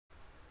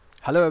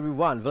Hello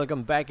everyone,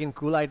 welcome back in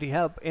Cool IT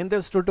Help. In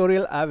this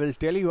tutorial I will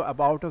tell you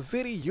about a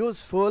very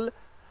useful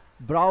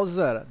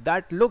browser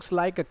that looks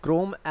like a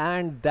Chrome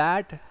and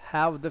that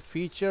have the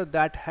feature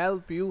that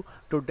help you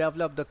to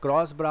develop the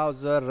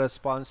cross-browser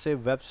responsive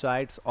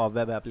websites or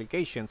web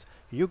applications.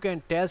 You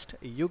can test,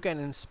 you can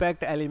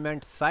inspect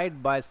elements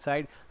side by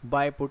side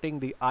by putting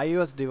the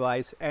iOS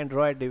device,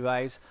 Android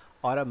device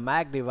or a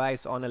Mac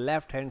device on a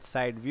left hand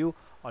side view,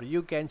 or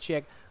you can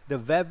check the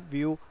web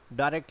view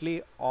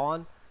directly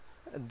on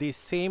the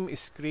same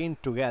screen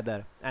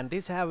together. And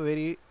this have a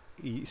very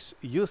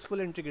useful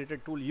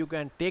integrated tool. You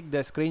can take the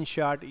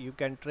screenshot, you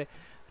can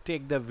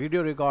take the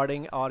video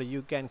recording, or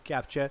you can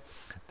capture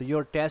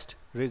your test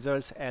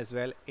results as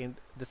well in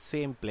the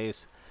same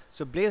place.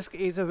 So Blisk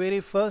is a very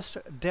first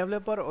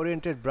developer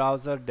oriented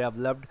browser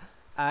developed,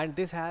 and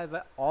this has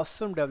an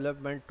awesome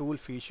development tool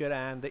feature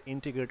and the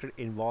integrated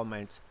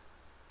environments.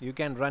 You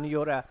can run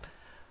your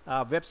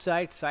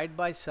website side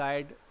by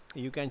side.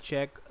 You can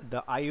check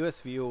the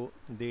iOS view,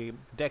 the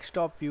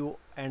desktop view,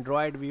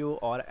 Android view,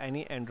 or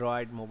any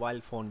Android mobile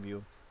phone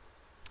view.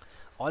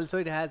 Also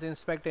it has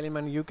inspect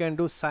element. You can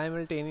do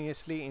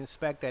simultaneously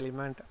inspect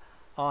element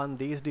on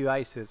these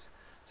devices.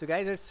 So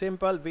guys, it's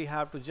simple. We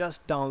have to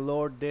just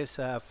download this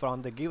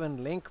from the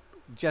given link.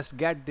 Just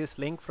get this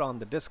link from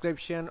the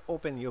description,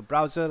 open your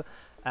browser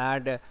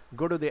and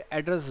go to the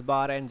address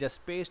bar and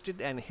just paste it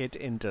and hit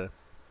enter.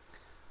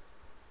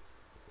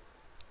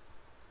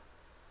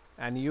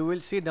 And you will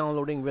see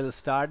downloading will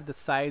start. The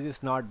size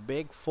is not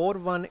big,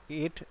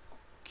 418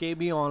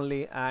 KB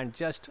only, and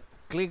just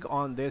click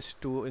on this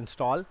to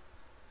install.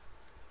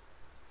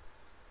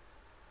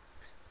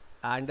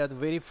 And at the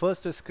very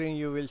first screen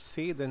you will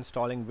see the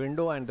installing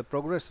window and the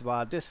progress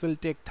bar. This will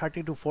take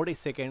 30 to 40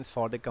 seconds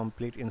for the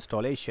complete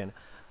installation.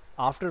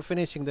 After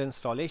finishing the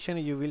installation,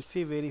 you will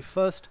see very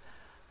first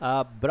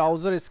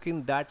browser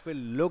screen that will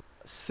look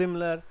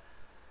similar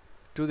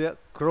to the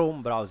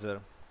Chrome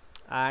browser.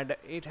 And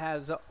it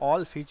has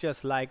all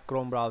features like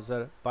Chrome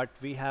browser, but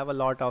we have a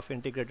lot of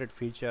integrated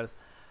features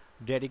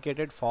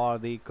dedicated for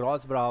the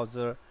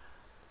cross-browser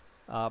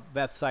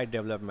website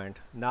development.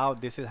 Now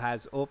this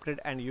has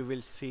opened and you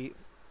will see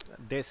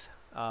this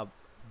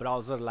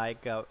browser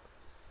like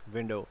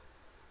window.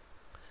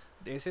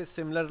 This is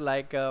similar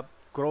like a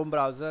Chrome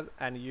browser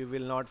and you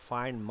will not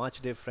find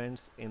much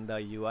difference in the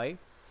UI.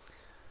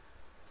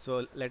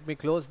 So let me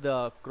close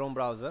the Chrome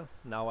browser.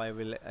 Now I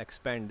will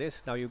expand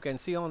this. Now you can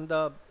see on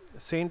the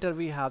center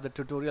we have the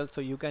tutorial,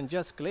 so you can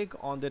just click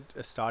on the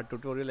start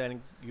tutorial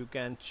and you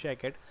can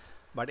check it.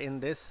 But in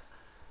this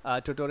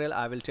tutorial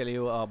I will tell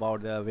you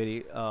about the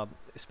very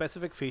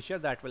specific feature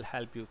that will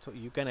help you so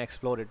you can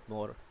explore it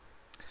more.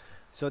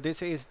 So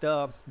this is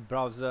the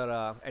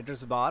browser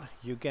address bar.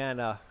 You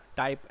can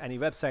type any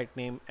website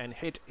name and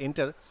hit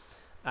enter,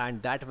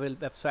 and that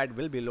website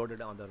will be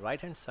loaded on the right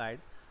hand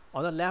side.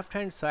 On the left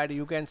hand side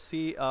you can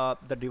see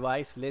the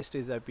device list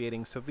is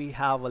appearing. So we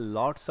have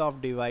lots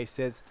of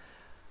devices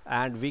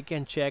and we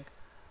can check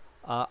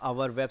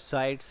our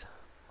websites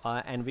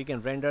and we can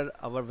render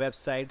our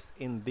websites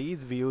in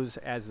these views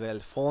as well: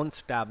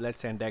 phones,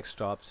 tablets and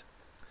desktops.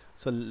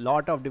 So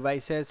lot of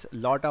devices,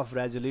 lot of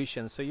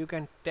resolution, so you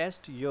can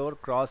test your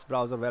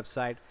cross-browser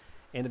website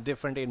in the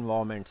different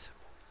environments.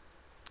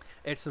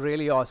 It's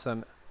really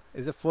awesome.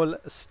 It's a full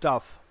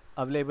stuff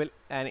available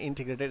and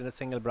integrated in a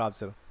single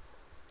browser.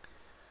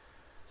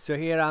 So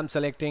here I'm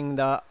selecting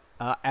the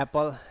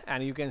Apple,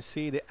 and you can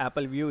see the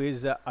Apple view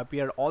is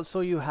appeared.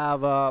 Also you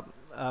have a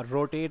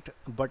rotate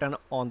button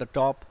on the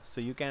top, so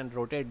you can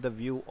rotate the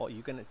view, or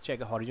you can check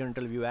a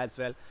horizontal view as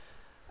well.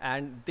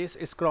 And this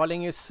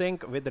scrolling is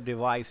sync with the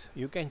device.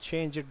 You can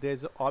change it.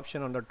 There's an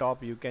option on the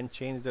top. You can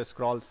change the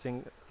scroll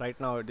sync. Right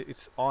now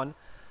it's on.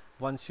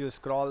 Once you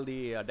scroll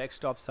the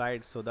desktop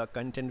side, so the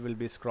content will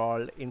be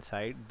scrolled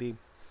inside the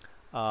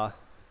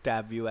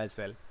tab view as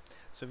well.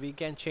 So we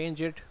can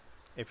change it.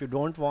 If you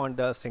don't want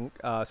the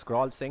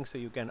scroll sync, so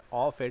you can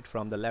off it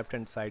from the left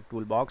hand side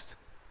toolbox.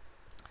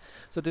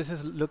 So this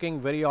is looking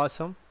very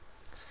awesome,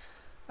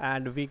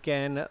 and we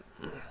can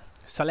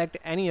select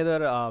any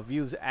other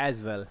views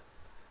as well.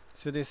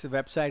 So this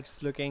website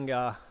is looking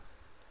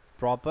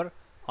proper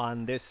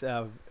on this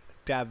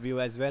tab view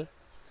as well.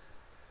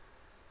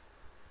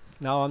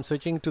 Now I'm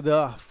switching to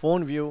the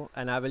phone view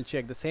and I will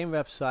check the same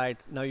website.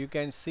 Now you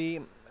can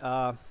see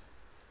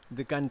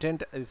the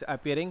content is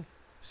appearing.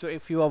 So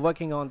if you are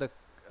working on the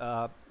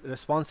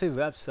responsive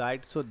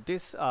website, so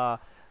this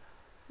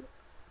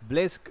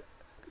Blisk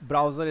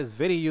browser is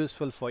very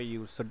useful for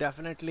you. So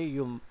definitely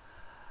you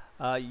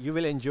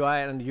will enjoy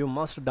and you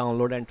must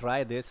download and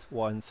try this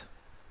once.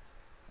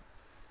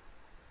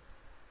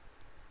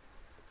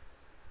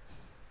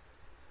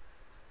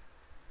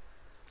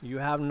 You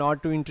have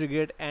not to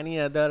integrate any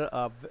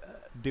other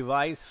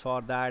device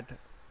for that,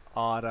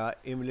 or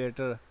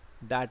emulator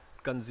that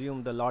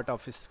consume the lot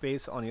of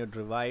space on your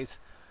device,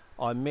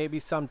 or maybe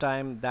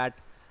sometime that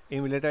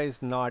emulator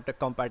is not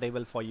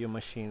compatible for your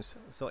machines.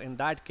 So in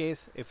that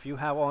case, if you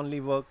have only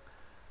work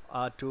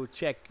to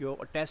check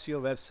your test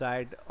your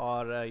website,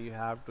 or you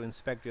have to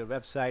inspect your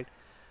website,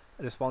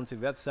 responsive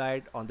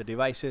website on the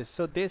devices.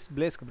 So this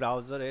Blisk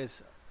browser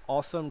is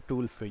awesome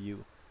tool for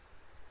you.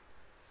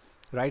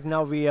 Right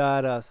now we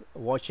are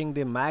watching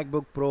the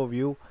MacBook Pro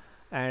view,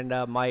 and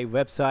my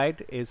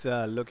website is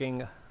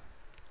looking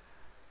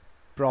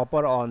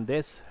proper on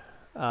this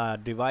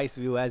device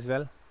view as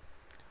well.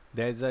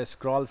 There's a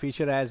scroll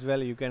feature as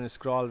well. You can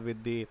scroll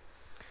with the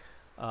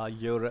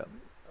your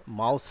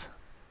mouse.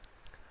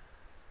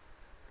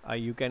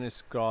 You can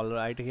scroll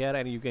right here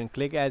and you can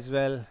click as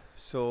well.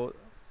 So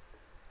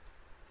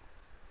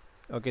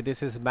okay,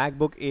 this is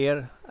MacBook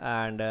Air,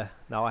 and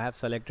now I have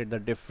selected the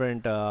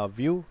different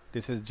view.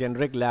 This is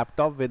generic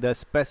laptop with a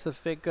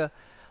specific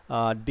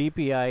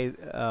DPI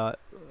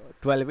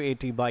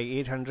 1280 by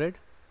 800.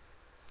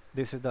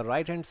 This is the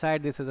right hand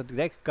side. This is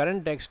the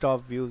current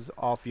desktop views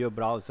of your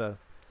browser.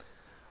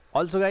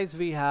 Also guys,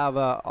 we have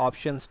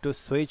options to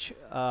switch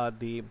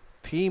the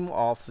theme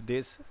of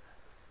this,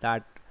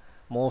 that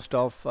most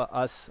of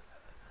us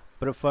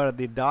prefer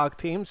the dark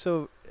theme.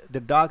 So the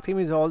dark theme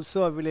is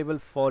also available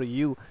for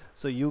you,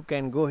 so you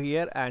can go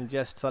here and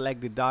just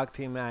select the dark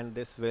theme, and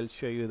this will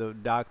show you the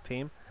dark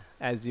theme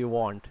as you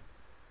want.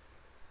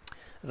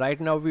 Right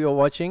now we are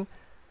watching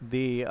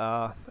the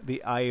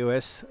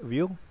iOS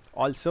view.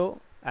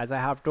 Also, as I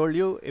have told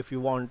you, if you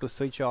want to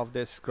switch off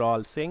the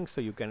scroll sync, so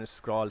you can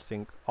scroll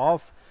sync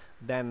off,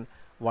 then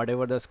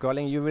whatever the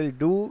scrolling you will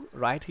do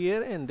right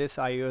here in this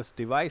iOS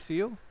device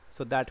view,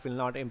 so that will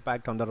not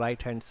impact on the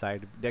right hand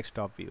side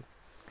desktop view.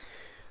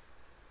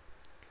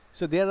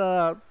 So there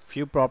are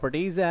few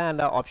properties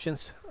and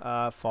options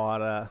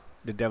for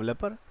the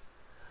developer.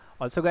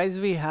 Also guys,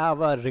 we have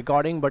a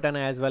recording button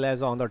as well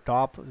as on the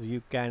top.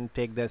 You can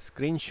take the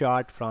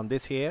screenshot from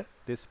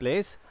this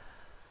place.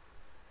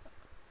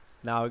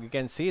 Now you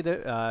can see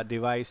the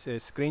device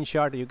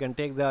screenshot. You can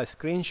take the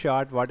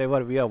screenshot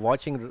whatever we are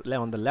watching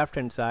on the left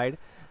hand side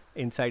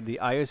inside the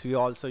iOS view.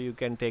 Also you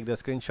can take the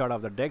screenshot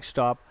of the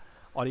desktop,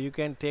 or you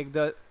can take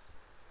the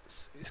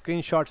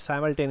screenshot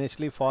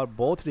simultaneously for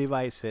both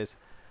devices.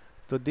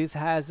 So this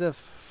has a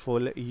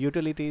full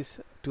utilities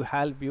to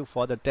help you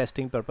for the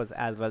testing purpose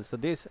as well. So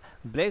this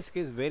Blisk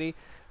is very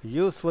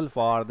useful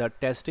for the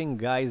testing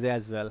guys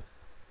as well.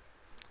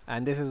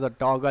 And this is a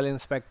toggle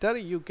inspector.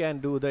 You can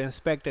do the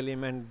inspect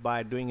element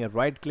by doing a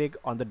right click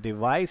on the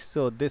device.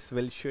 So this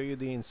will show you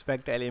the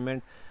inspect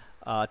element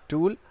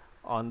tool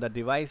on the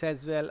device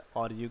as well,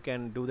 or you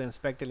can do the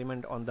inspect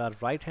element on the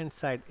right hand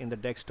side in the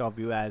desktop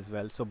view as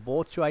well. So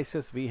both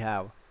choices we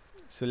have.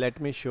 So let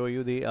me show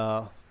you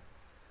the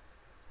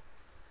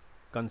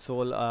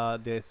console,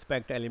 the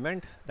inspect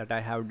element that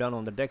I have done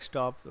on the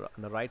desktop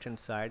on the right hand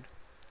side.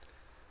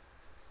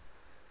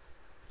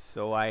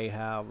 So I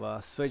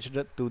have switched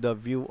it to the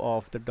view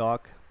of the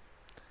dock,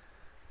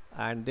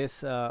 and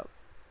this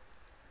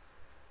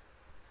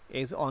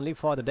is only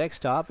for the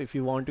desktop. If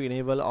you want to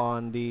enable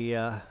on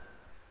the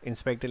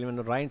inspect element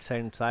on the right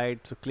hand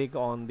side, so click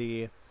on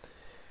the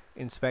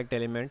inspect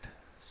element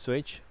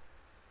switch.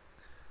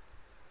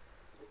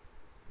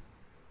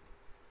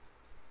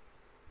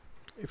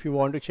 If you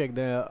want to check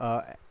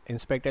the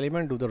inspect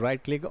element, do the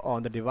right click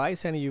on the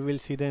device and you will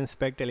see the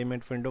inspect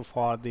element window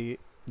for the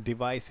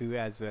device view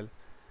as well.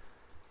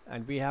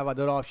 And we have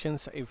other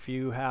options. If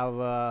you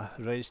have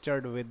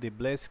registered with the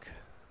Blisk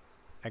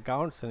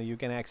account, so you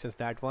can access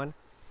that one.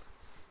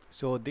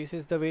 So this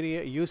is the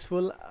very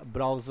useful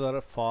browser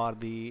for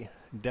the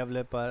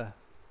developer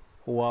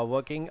who are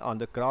working on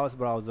the cross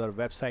browser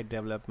website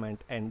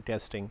development and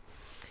testing.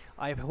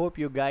 I hope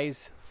you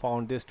guys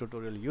found this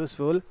tutorial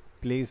useful.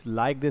 Please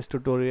like this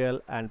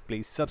tutorial and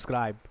please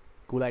subscribe.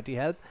 Cool IT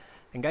Help.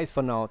 And guys,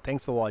 for now,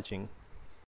 thanks for watching.